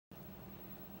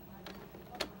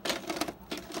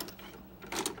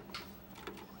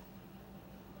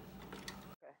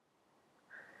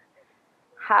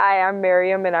Hi, I'm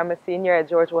Mariam, and I'm a senior at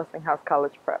George Westinghouse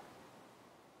College Prep.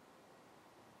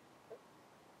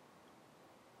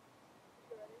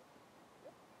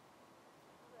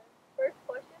 First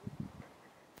question,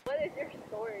 what is your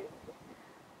story?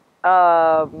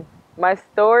 My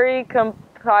story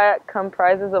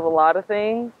comprises of a lot of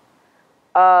things.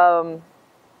 Um,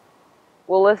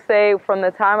 well, let's say from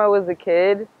the time I was a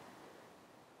kid,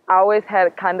 I always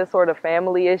had kind of sort of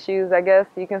family issues, I guess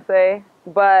you can say.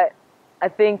 But I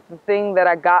think the thing that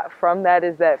I got from that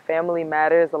is that family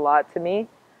matters a lot to me.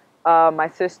 My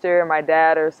sister and my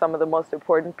dad are some of the most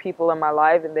important people in my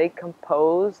life, and they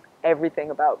compose everything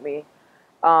about me.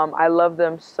 I love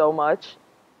them so much.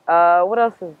 What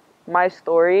else is my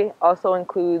story? Also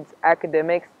includes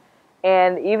academics.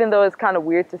 And even though it's kind of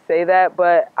weird to say that,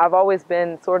 but I've always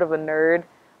been sort of a nerd.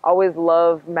 Always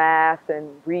loved math and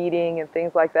reading and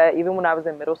things like that. Even when I was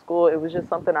in middle school, it was just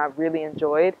something I really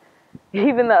enjoyed.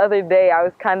 Even the other day, I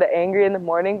was kind of angry in the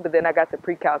morning, but then I got to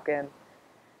pre-calc and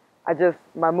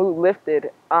my mood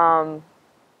lifted.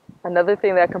 Another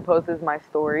thing that composes my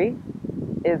story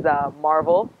is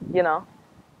Marvel.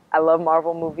 I love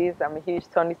Marvel movies. I'm a huge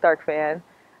Tony Stark fan.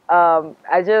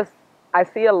 I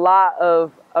see a lot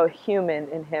of a human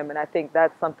in him, and I think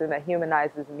that's something that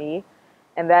humanizes me,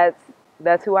 and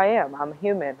that's who I am. I'm a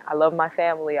human. I love my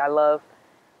family. I love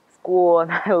school, and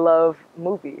I love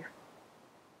movies.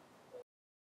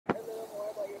 A little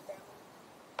more about your family.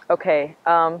 Okay,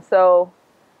 so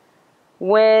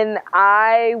when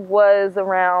I was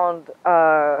around,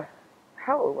 how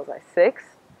old was I? 6.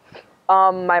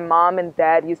 My mom and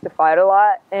dad used to fight a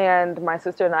lot, and my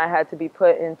sister and I had to be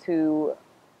put into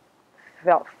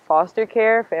foster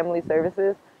care, family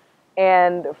services.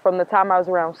 And from the time I was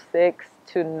around 6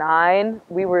 to 9,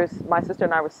 my sister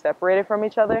and I were separated from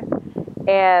each other.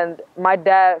 And my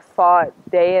dad fought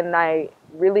day and night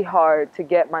really hard to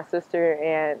get my sister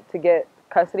and to get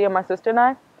custody of my sister and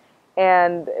I.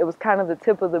 And it was kind of the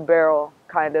tip of the barrel,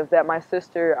 kind of, that my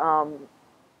sister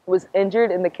was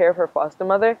injured in the care of her foster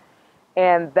mother,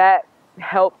 and that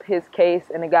helped his case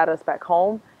and it got us back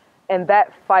home. And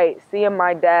that fight, seeing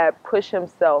my dad push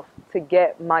himself to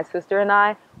get my sister and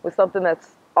I, was something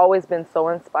that's always been so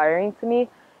inspiring to me.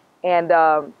 And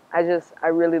I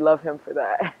really love him for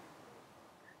that.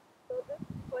 So the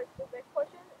next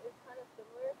question is kind of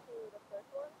similar to the first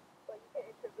one, but you can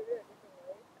interpret it a different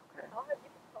way. How have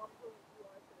you become who you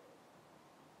are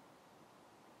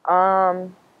today?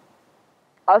 Um,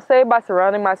 I'll say by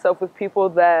surrounding myself with people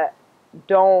that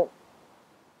don't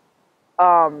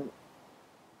um,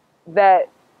 that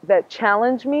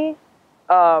challenge me,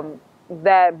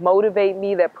 that motivate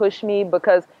me, that push me.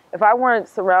 Because if I weren't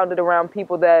surrounded around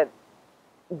people that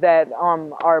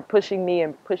are pushing me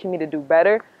to do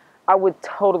better, I would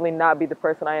totally not be the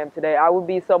person I am today. I would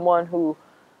be someone who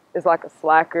is like a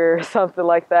slacker or something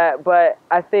like that. But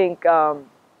I think,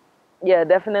 yeah,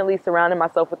 definitely surrounding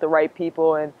myself with the right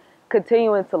people and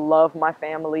continuing to love my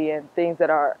family and things that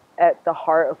are at the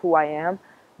heart of who I am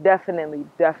definitely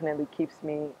keeps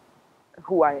me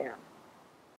who I am.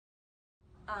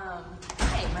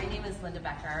 Hey, my name is Linda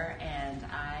Becker, and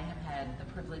I have had the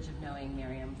privilege of knowing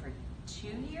Mariam for 2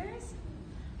 years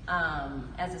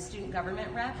as a student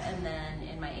government rep and then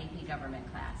in my AP government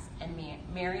class. And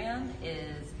Mariam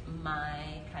is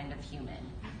my kind of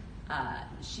human.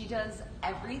 She does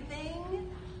everything.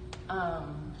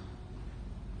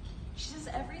 She does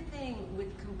everything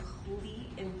with complete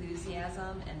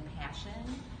enthusiasm and passion.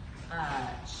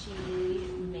 She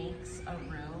makes a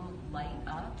room light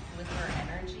up with her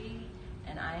energy,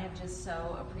 and I have just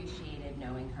so appreciated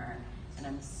knowing her. And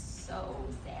I'm so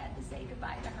sad to say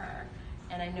goodbye to her.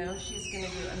 And I know she's going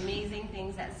to do amazing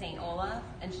things at St. Olaf,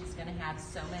 and she's going to have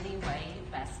so many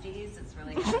white besties. It's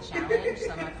really going to challenge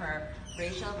some of her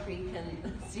racial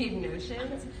preconceived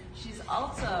notions. She's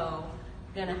also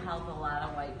going to help a lot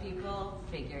of white people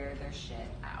figure their shit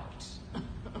out.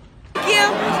 Thank you.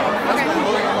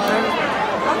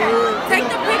 Okay. Take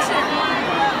the picture.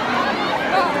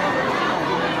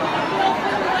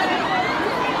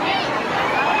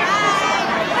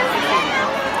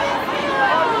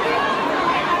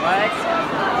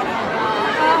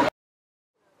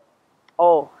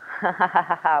 Oh,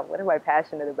 what am I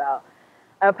passionate about?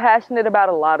 I'm passionate about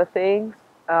a lot of things.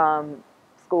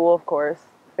 School, of course,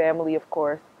 family, of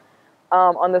course.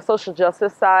 On the social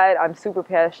justice side, I'm super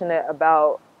passionate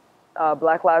about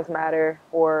Black Lives Matter,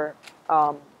 or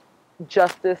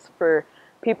justice for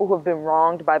people who have been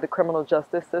wronged by the criminal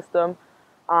justice system.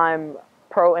 I'm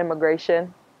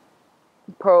pro-immigration,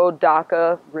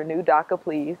 pro-DACA, renew DACA,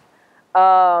 please.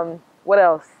 What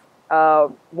else?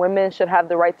 Women should have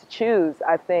the right to choose.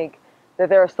 I think that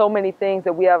there are so many things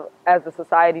that we have as a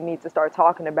society need to start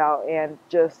talking about. And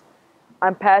just,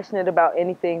 I'm passionate about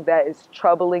anything that is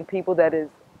troubling people, that is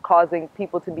causing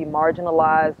people to be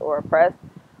marginalized or oppressed.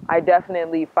 I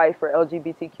definitely fight for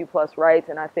LGBTQ plus rights,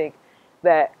 and I think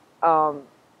that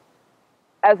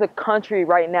as a country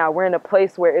right now, we're in a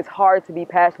place where it's hard to be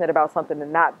passionate about something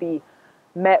and not be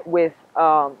met with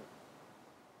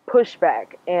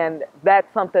pushback. And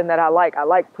that's something that I like. I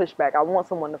like pushback. I want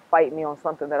someone to fight me on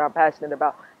something that I'm passionate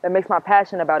about, that makes my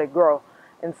passion about it grow.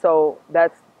 And so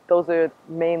those are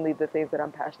mainly the things that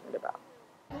I'm passionate about.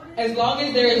 As long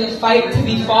as there is a fight to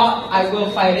be fought, I will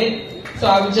fight it. So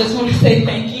I would just want to say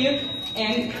thank you,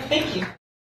 and thank you.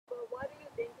 But why do you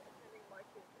think attending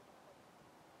marches is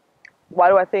important? Why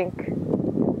do I think?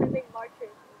 Attending marches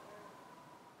is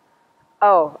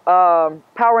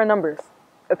Power in numbers.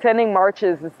 Attending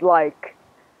marches is like,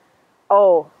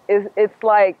 it's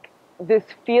like this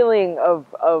feeling of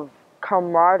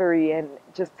camaraderie and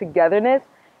just togetherness.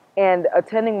 And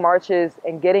attending marches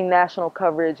and getting national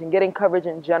coverage and getting coverage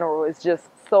in general is just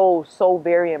so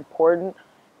very important.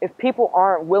 If people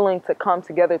aren't willing to come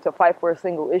together to fight for a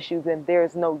single issue, then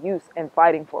there's no use in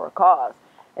fighting for a cause.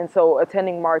 And so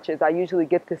attending marches, I usually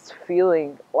get this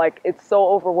feeling like it's so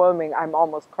overwhelming. I'm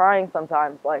almost crying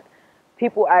sometimes. Like,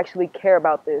 people actually care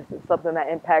about this. It's something that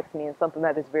impacts me and something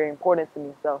that is very important to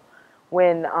me. So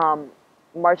when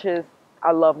marches,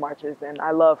 I love marches, and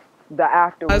I love the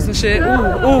afterwards. And shit.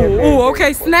 Ooh,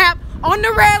 okay, snap on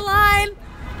the red line.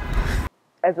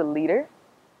 As a leader,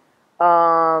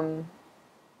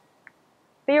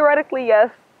 theoretically,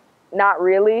 yes, not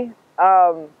really.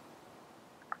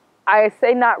 I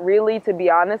say not really, to be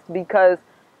honest, because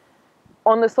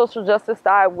on the social justice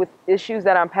side, with issues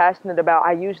that I'm passionate about,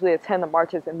 I usually attend the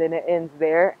marches and then it ends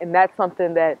there. And that's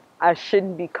something that I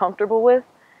shouldn't be comfortable with.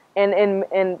 And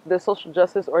in the social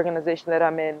justice organization that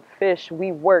I'm in, FISH,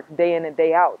 we work day in and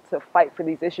day out to fight for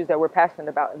these issues that we're passionate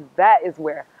about. And that is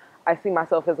where I see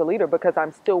myself as a leader, because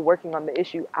I'm still working on the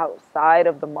issue outside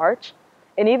of the march.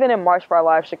 And even in March for Our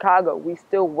Lives Chicago, we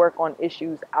still work on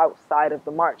issues outside of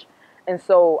the march. And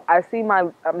so I see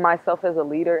myself as a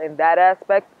leader in that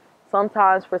aspect.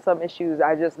 Sometimes for some issues,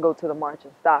 I just go to the march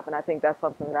and stop. And I think that's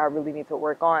something that I really need to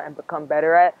work on and become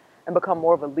better at, and become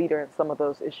more of a leader in some of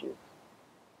those issues.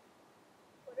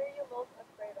 What are you most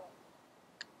afraid of?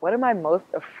 What am I most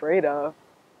afraid of?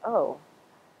 Oh,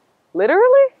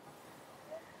 literally?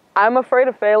 I'm afraid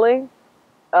of failing.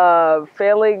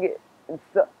 Failing,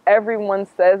 everyone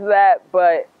says that,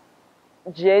 but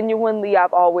genuinely,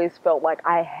 I've always felt like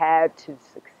I had to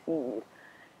succeed.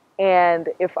 And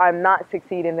if I'm not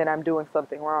succeeding, then I'm doing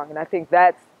something wrong. And I think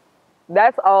that's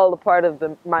all a part of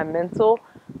my mental.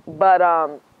 But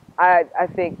I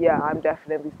think, yeah, I'm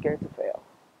definitely scared to fail.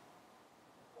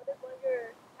 What is one of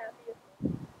your happiest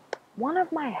moments? One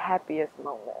of my happiest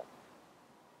moments.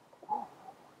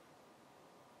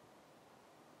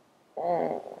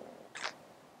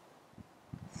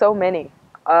 So many.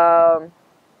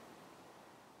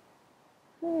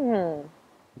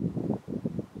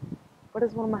 What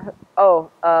is one of my...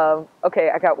 okay,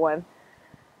 I got one.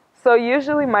 So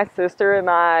usually my sister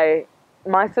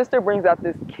brings out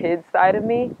this kid side of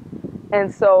me.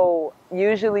 And so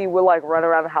usually we'll like run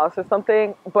around the house or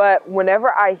something. But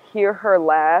whenever I hear her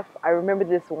laugh, I remember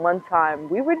this one time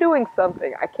we were doing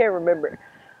something, I can't remember.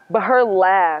 But her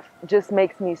laugh just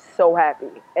makes me so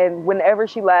happy. And whenever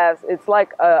she laughs, it's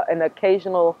like an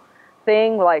occasional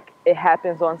thing, like it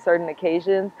happens on certain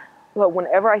occasions. But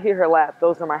whenever I hear her laugh,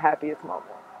 those are my happiest moments.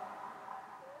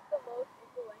 Who is the most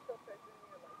influential person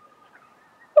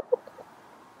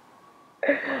in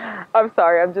your life? I'm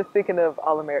sorry, I'm just thinking of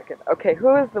All American. Okay,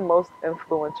 who is the most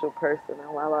influential person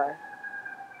in my life?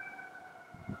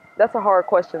 That's a hard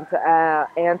question to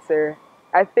answer.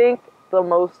 I think the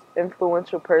most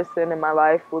influential person in my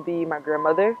life will be my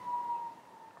grandmother.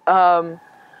 From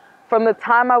the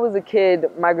time I was a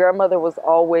kid, my grandmother was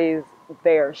always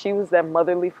there. She was that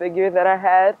motherly figure that I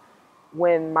had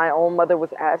when my own mother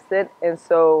was absent. And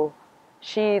so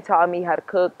she taught me how to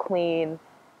cook, clean,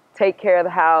 take care of the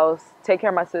house, take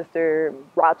care of my sister,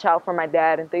 watch out for my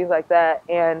dad and things like that.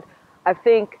 And I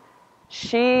think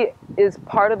she is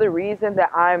part of the reason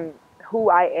that I'm who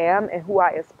I am and who I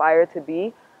aspire to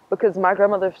be, because my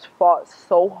grandmother fought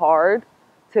so hard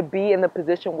to be in the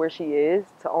position where she is,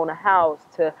 to own a house,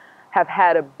 to have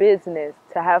had a business,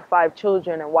 to have 5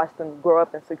 children and watch them grow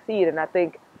up and succeed. And I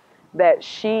think that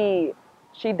she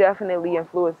definitely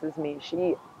influences me.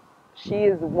 She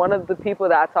is one of the people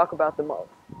that I talk about the most.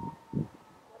 What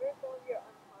are some of your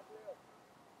unpopular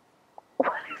opinions? What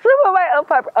are some of my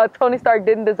unpopular? Tony Stark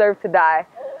didn't deserve to die.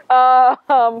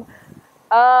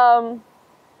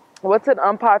 What's an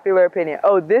unpopular opinion?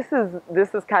 Oh, this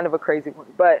is kind of a crazy one,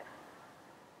 but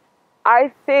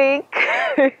I think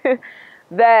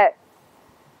that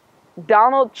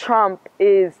Donald Trump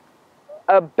is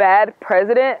a bad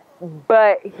president,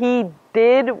 but he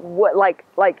did what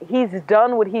he's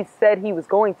done what he said he was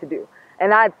going to do.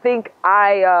 And I think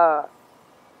I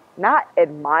not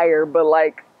admire, but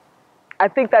like I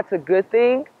think that's a good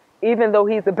thing, even though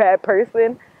he's a bad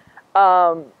person.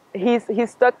 He's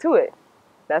stuck to it.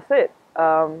 That's it.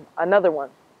 Another one.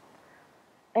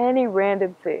 Any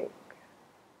random thing.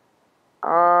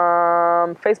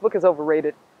 Facebook is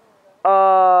overrated.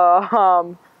 I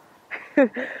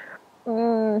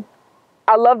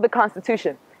love the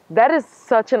Constitution. That is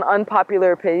such an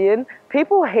unpopular opinion.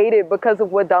 People hate it because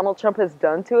of what Donald Trump has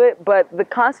done to it, but the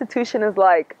Constitution is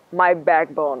like my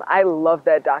backbone. I love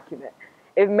that document.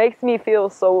 It makes me feel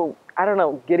so, I don't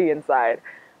know, giddy inside.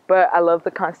 But I love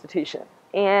the Constitution.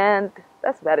 And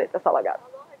that's about it. That's all I got.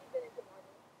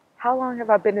 How long have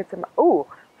I been into Marvel? Oh,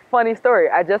 funny story.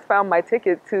 I just found my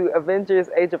ticket to Avengers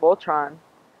Age of Ultron.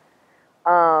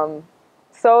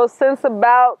 So since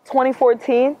about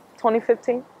 2014,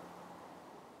 2015. Okay,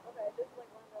 just like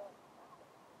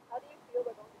how do you feel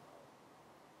about going to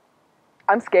college?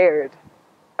 I'm scared.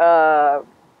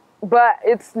 But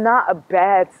it's not a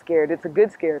bad scared. It's a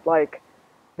good scared. Like,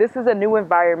 this is a new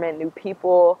environment, new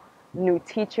people, new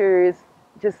teachers,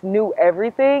 just new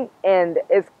everything. And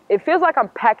it feels like I'm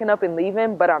packing up and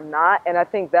leaving, but I'm not. And I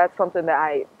think that's something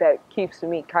that keeps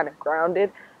me kind of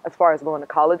grounded as far as going to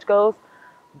college goes.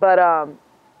 But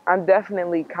I'm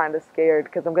definitely kind of scared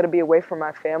because I'm going to be away from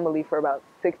my family for about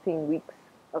 16 weeks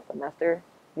a semester,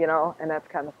 you know, and that's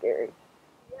kind of scary. Do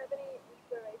you have any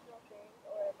inspirational things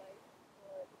or advice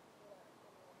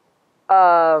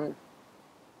for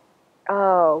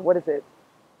Oh, what is it?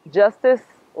 Justice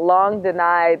long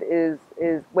denied is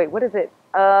wait, what is it?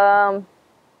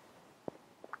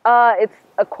 It's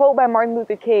a quote by Martin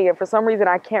Luther King, and for some reason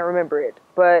I can't remember it,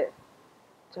 but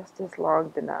justice long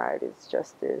denied is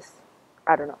justice.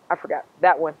 I don't know. I forgot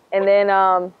that one. And then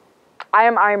I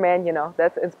am Iron Man, you know,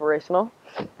 that's inspirational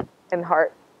in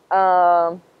heart.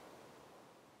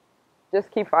 Just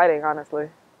keep fighting, honestly.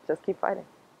 Just keep fighting.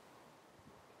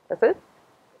 That's it.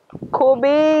 Cool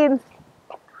beans.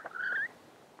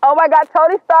 Oh my God,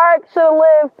 Tony Stark should have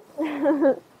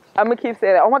lived. I'm gonna keep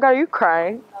saying that. Oh my God, are you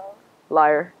crying? No.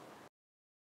 Liar.